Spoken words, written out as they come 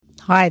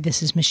Hi,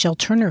 this is Michelle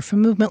Turner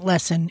from Movement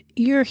Lesson.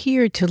 You're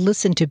here to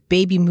listen to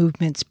baby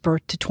movements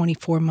birth to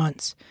 24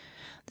 months.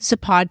 This is a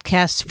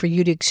podcast for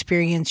you to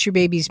experience your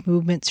baby's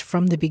movements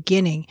from the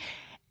beginning,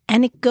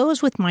 and it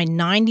goes with my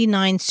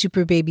 99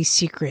 Super Baby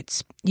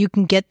Secrets. You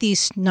can get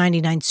these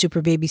 99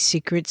 Super Baby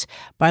Secrets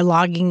by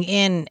logging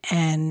in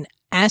and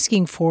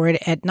asking for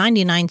it at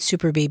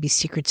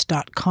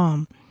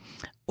 99superbabysecrets.com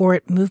or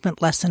at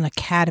Movement Lesson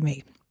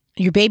Academy.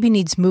 Your baby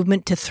needs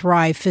movement to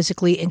thrive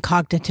physically and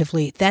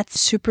cognitively. That's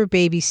Super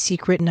Baby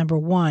Secret number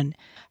 1.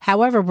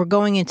 However, we're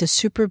going into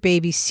Super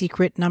Baby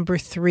Secret number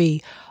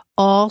 3.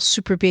 All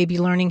Super Baby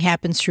learning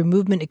happens through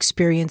movement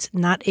experience,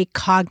 not a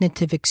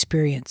cognitive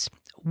experience.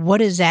 What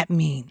does that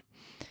mean?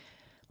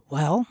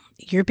 Well,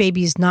 your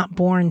baby is not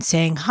born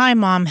saying, "Hi,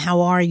 Mom, how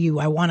are you?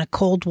 I want a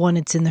cold one.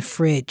 It's in the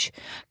fridge."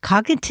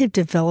 Cognitive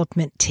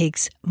development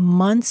takes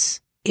months,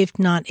 if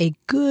not a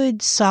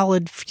good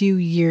solid few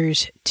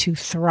years, to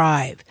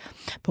thrive.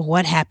 But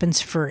what happens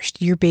first?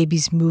 Your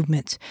baby's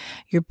movements.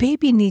 Your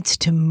baby needs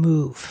to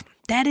move.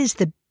 That is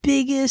the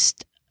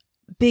biggest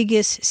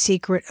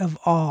secret of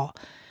all.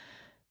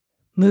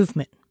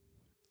 Movement.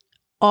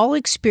 All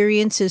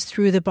experiences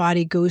through the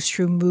body goes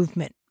through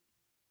movement.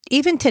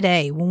 Even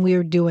today, when we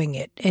are doing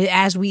it,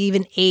 as we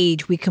even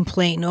age, we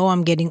complain, "Oh,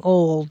 I'm getting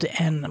old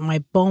and my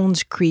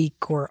bones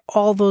creak," or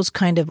all those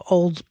kind of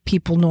old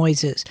people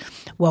noises.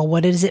 Well,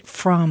 what is it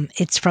from?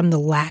 It's from the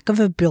lack of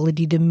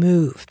ability to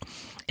move.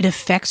 It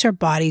affects our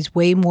bodies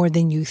way more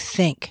than you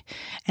think.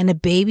 And a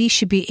baby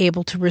should be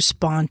able to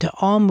respond to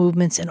all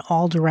movements in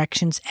all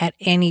directions at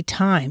any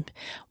time.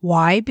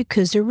 Why?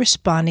 Because they're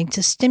responding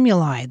to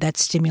stimuli. That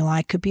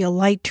stimuli could be a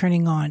light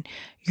turning on,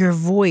 your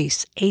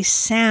voice, a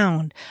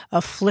sound,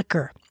 a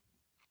flicker,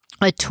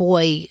 a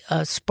toy,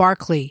 a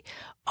sparkly.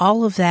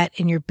 All of that,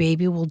 and your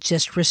baby will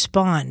just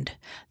respond.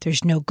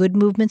 There's no good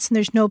movements and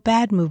there's no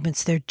bad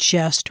movements. They're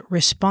just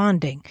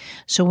responding.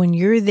 So when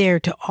you're there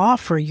to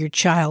offer your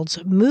child's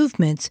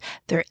movements,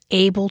 they're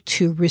able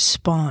to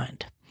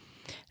respond.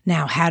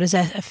 Now, how does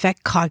that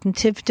affect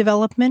cognitive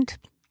development?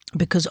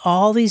 Because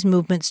all these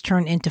movements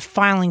turn into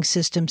filing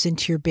systems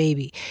into your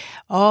baby.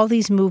 All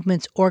these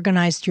movements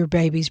organize your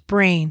baby's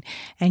brain,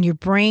 and your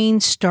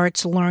brain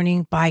starts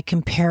learning by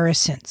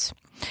comparisons.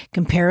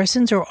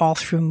 Comparisons are all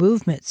through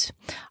movements.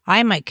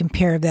 I might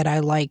compare that I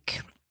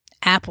like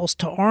apples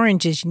to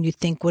oranges, and you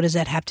think, what does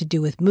that have to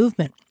do with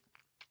movement?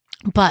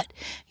 But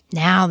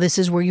now this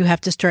is where you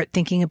have to start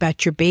thinking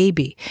about your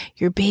baby.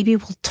 Your baby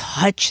will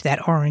touch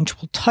that orange,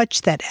 will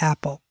touch that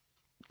apple.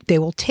 They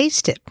will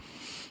taste it.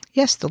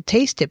 Yes, they'll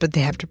taste it, but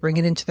they have to bring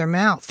it into their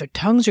mouth. Their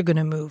tongues are going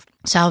to move.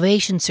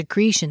 Salivation,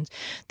 secretions.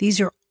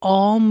 These are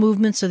all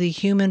movements of the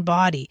human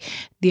body.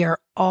 They are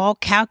all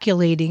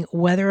calculating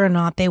whether or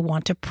not they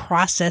want to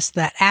process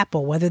that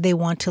apple, whether they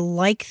want to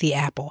like the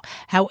apple.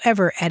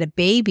 However, at a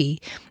baby,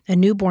 a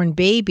newborn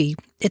baby,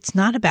 it's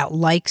not about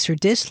likes or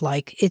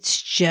dislike.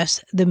 It's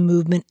just the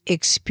movement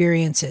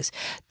experiences.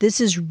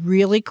 This is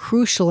really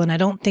crucial, and I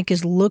don't think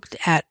is looked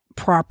at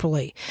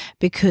properly,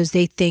 because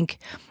they think,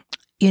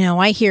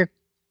 I hear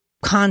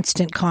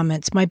constant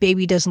comments, "My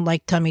baby doesn't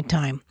like tummy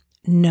time."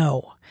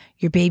 No,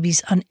 your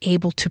baby's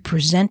unable to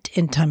present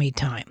in tummy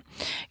time.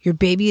 Your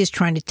baby is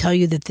trying to tell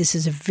you that this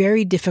is a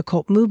very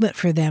difficult movement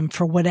for them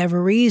for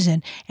whatever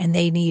reason, and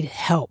they need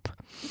help.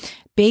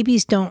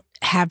 Babies don't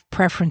have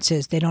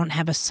preferences. They don't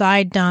have a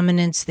side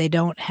dominance. They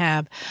don't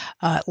have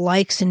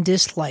likes and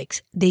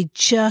dislikes. They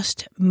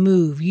just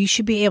move. You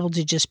should be able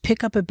to just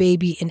pick up a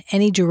baby in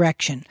any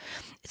direction.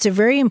 It's a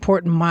very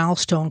important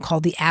milestone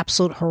called the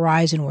absolute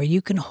horizon, where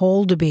you can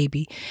hold a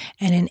baby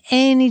and in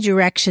any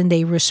direction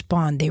they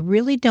respond. They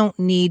really don't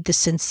need the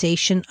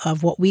sensation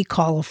of what we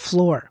call a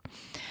floor.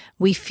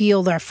 We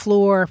feel our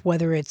floor,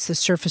 whether it's the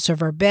surface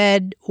of our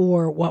bed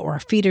or what our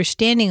feet are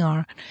standing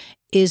on,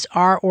 is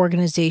our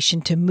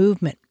organization to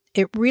movement.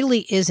 It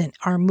really isn't.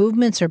 Our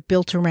movements are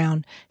built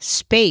around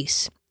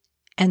space,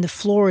 and the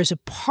floor is a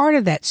part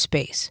of that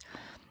space.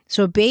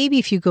 So a baby,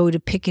 if you go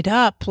to pick it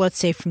up, let's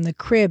say from the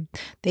crib,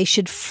 they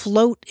should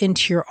float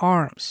into your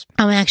arms.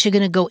 I'm actually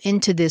going to go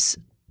into this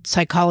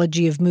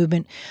psychology of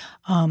movement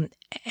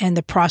and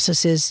the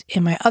processes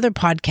in my other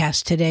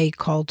podcast today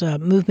called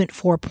Movement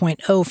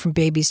 4.0 from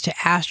Babies to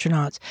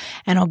Astronauts.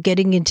 And I'll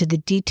getting into the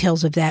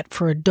details of that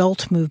for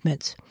adult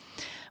movements.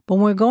 But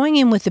when we're going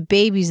in with the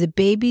babies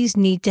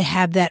need to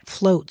have that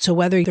float. So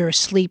whether they're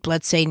asleep,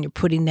 let's say, and you're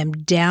putting them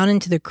down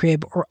into the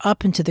crib or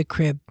up into the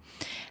crib,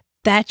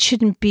 that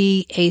shouldn't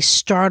be a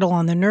startle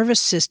on the nervous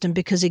system,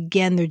 because,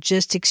 again, they're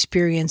just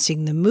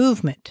experiencing the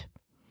movement.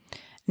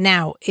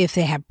 Now, if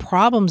they have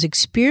problems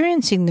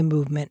experiencing the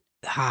movement,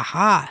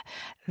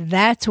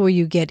 that's where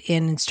you get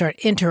in and start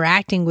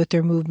interacting with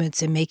their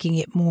movements and making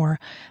it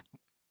more,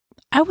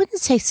 I wouldn't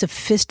say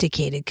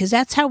sophisticated, because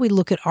that's how we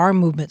look at our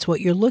movements.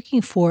 What you're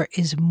looking for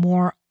is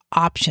more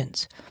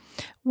options.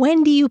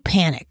 When do you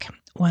panic?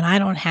 When I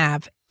don't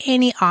have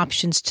any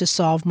options to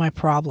solve my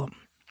problem.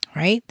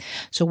 Right?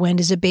 So when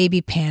does a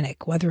baby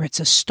panic? Whether it's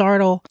a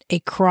startle, a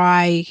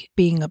cry,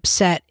 being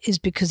upset, is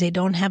because they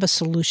don't have a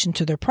solution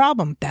to their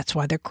problem. That's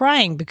why they're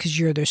crying, because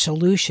you're their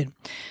solution.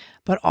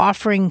 But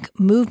offering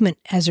movement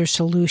as a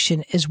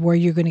solution is where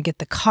you're going to get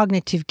the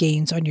cognitive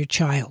gains on your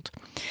child.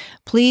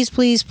 Please,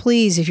 please,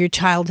 please, if your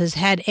child has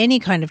had any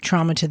kind of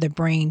trauma to the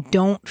brain,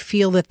 don't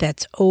feel that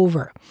that's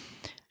over.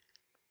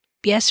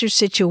 Yes, there's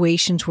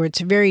situations where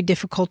it's very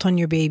difficult on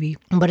your baby,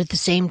 but at the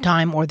same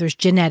time, or there's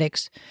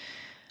genetics,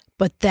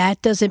 but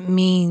that doesn't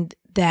mean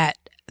that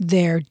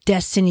their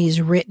destiny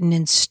is written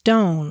in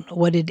stone.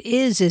 What it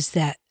is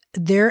that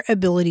their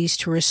abilities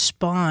to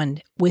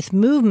respond with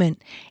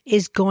movement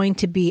is going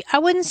to be, I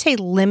wouldn't say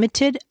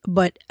limited,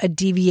 but a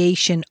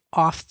deviation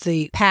off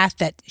the path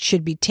that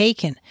should be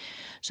taken.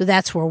 So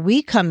that's where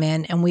we come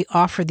in and we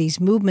offer these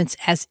movements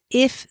as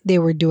if they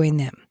were doing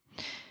them.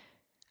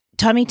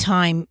 Tummy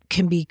time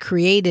can be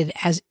created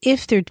as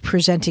if they're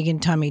presenting in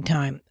tummy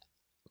time.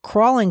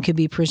 Crawling could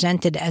be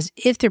presented as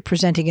if they're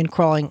presenting in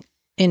crawling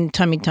in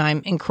tummy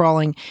time and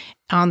crawling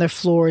on their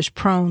floors,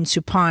 prone,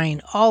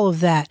 supine, all of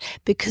that.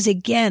 Because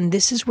again,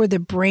 this is where the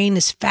brain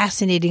is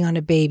fascinating on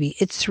a baby.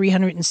 It's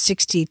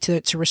 360 to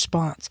its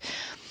response.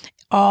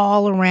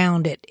 All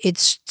around it,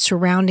 it's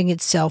surrounding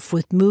itself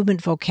with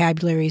movement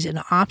vocabularies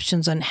and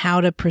options on how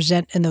to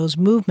present in those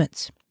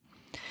movements.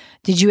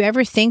 Did you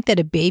ever think that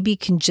a baby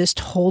can just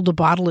hold a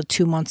bottle at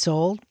 2 months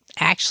old?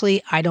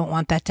 Actually, I don't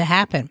want that to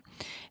happen.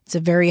 It's a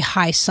very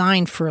high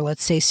sign for,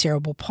 let's say,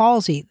 cerebral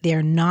palsy.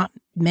 They're not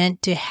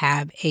meant to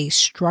have a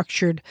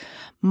structured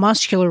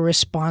muscular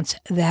response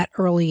that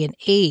early in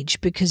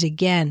age because,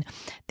 again,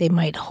 they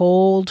might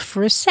hold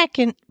for a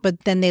second,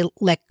 but then they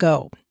let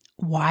go.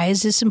 Why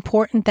is this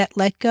important, that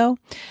let go?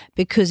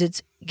 Because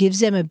it gives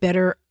them a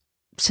better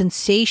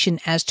sensation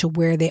as to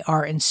where they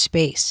are in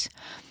space.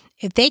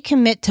 If they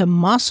commit to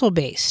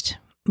muscle-based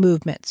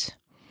movements,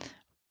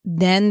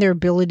 then their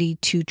ability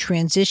to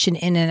transition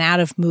in and out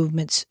of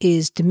movements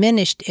is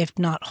diminished, if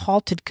not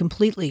halted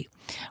completely.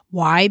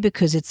 Why?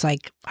 Because it's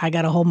like, I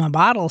got to hold my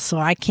bottle, so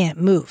I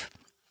can't move.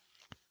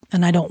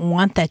 And I don't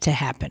want that to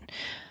happen.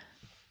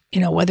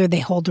 Whether they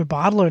hold their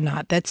bottle or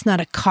not, that's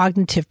not a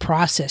cognitive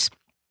process.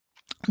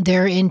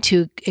 They're in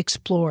to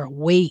explore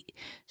weight,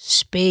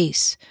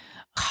 space,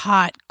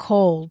 hot,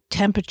 cold,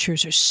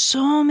 temperatures. There's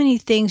so many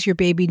things your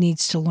baby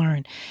needs to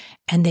learn,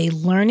 and they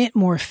learn it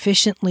more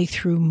efficiently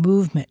through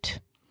movement.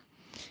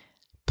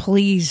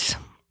 Please,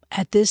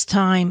 at this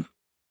time,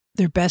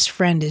 their best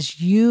friend is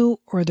you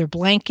or their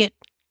blanket.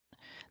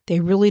 They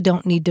really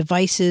don't need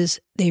devices.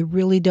 They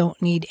really don't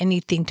need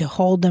anything to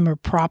hold them or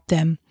prop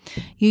them.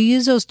 You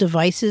use those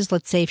devices,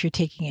 let's say if you're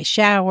taking a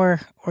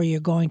shower or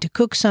you're going to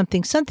cook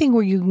something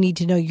where you need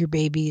to know your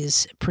baby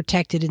is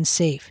protected and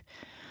safe.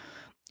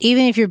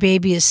 Even if your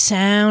baby is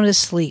sound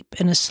asleep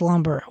in a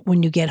slumber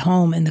when you get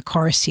home in the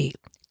car seat,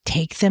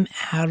 take them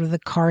out of the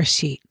car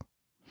seat.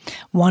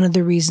 One of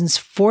the reasons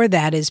for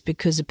that is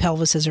because the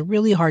pelvis has a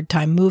really hard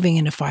time moving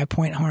in a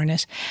 5-point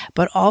harness,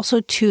 but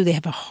also, too, they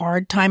have a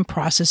hard time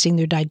processing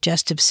their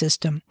digestive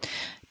system.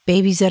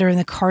 Babies that are in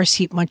the car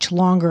seat much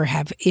longer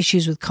have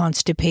issues with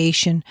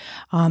constipation,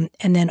 and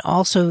then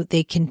also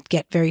they can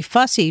get very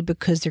fussy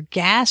because their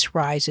gas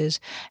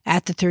rises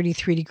at the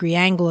 33-degree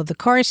angle of the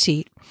car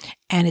seat,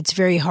 and it's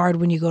very hard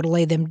when you go to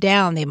lay them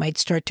down. They might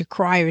start to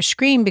cry or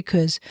scream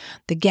because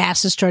the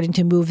gas is starting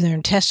to move in their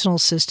intestinal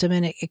system,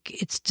 and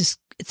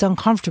it's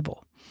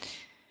uncomfortable.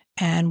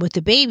 And with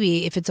the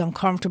baby, if it's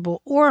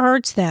uncomfortable or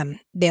hurts them,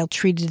 they'll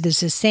treat it as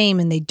the same,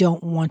 and they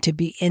don't want to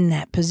be in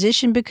that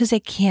position because they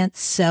can't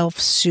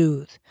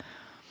self-soothe.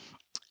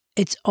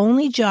 Its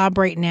only job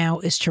right now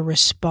is to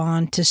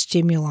respond to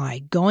stimuli,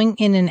 going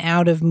in and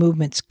out of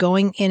movements,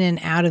 going in and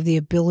out of the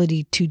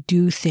ability to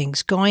do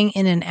things, going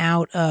in and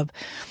out of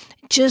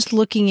just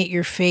looking at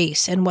your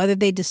face, and whether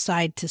they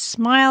decide to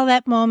smile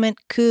that moment,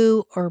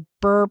 coo, or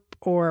burp,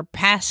 or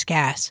pass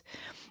gas.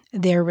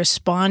 They're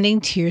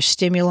responding to your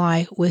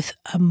stimuli with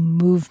a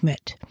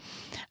movement.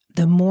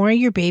 The more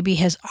your baby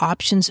has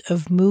options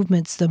of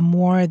movements, the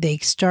more they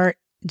start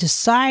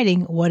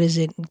deciding what is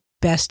in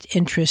best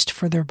interest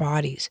for their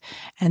bodies.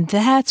 And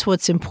that's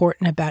what's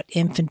important about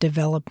infant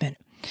development.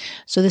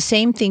 So the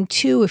same thing,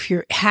 too, if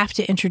you have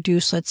to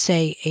introduce, let's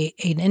say,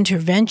 an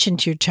intervention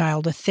to your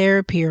child, a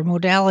therapy or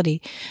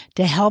modality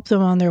to help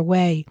them on their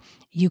way,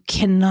 you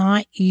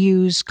cannot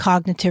use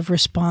cognitive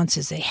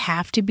responses. They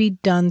have to be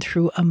done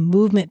through a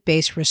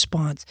movement-based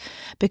response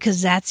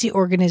because that's the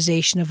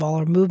organization of all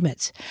our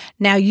movements.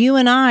 Now, you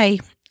and I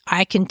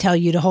can tell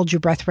you to hold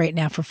your breath right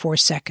now for 4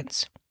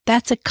 seconds.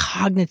 That's a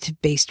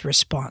cognitive-based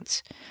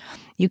response.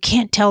 You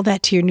can't tell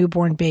that to your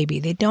newborn baby.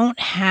 They don't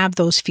have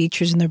those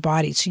features in their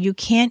body, so you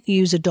can't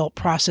use adult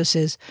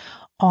processes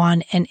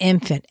on an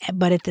infant.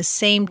 But at the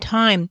same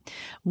time,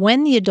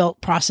 when the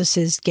adult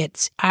processes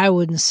gets, I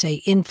wouldn't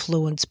say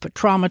influenced, but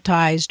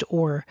traumatized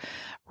or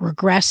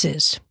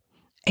regresses,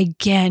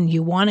 again,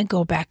 you want to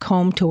go back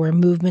home to where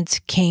movements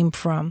came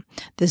from.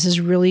 This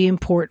is really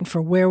important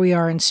for where we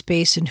are in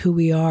space and who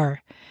we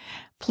are.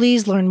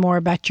 Please learn more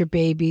about your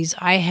babies.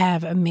 I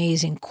have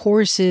amazing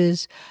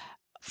courses,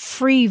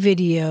 free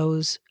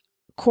videos,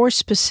 course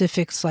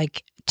specifics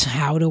like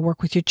how to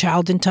work with your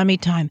child in tummy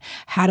time,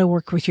 how to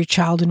work with your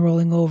child in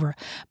rolling over.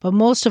 But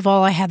most of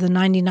all, I have the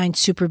 99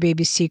 Super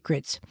Baby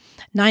Secrets.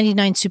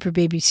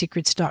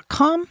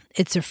 99superbabysecrets.com.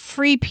 It's a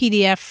free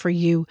PDF for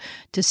you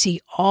to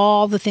see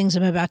all the things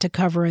I'm about to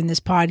cover in this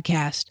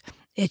podcast.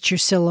 It's your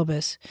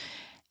syllabus.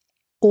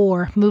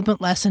 Or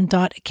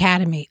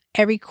movementlesson.academy.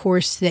 Every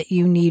course that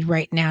you need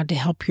right now to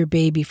help your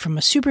baby, from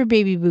a super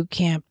baby boot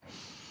camp,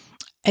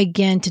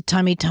 again, to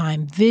tummy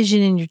time,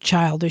 vision in your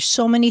child. There's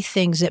so many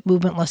things that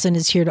Movement Lesson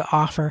is here to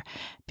offer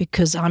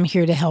because I'm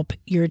here to help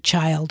your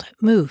child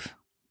move.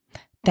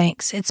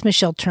 Thanks. It's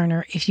Michelle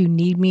Turner. If you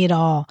need me at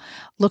all,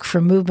 look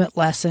for Movement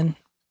Lesson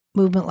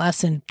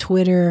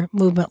Twitter,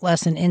 Movement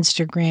Lesson,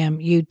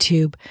 Instagram,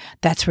 YouTube.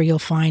 That's where you'll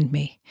find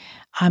me.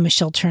 I'm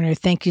Michelle Turner.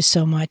 Thank you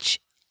so much.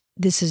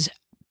 This is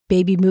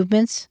Baby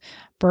Movements,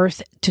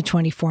 birth to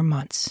 24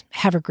 months.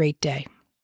 Have a great day.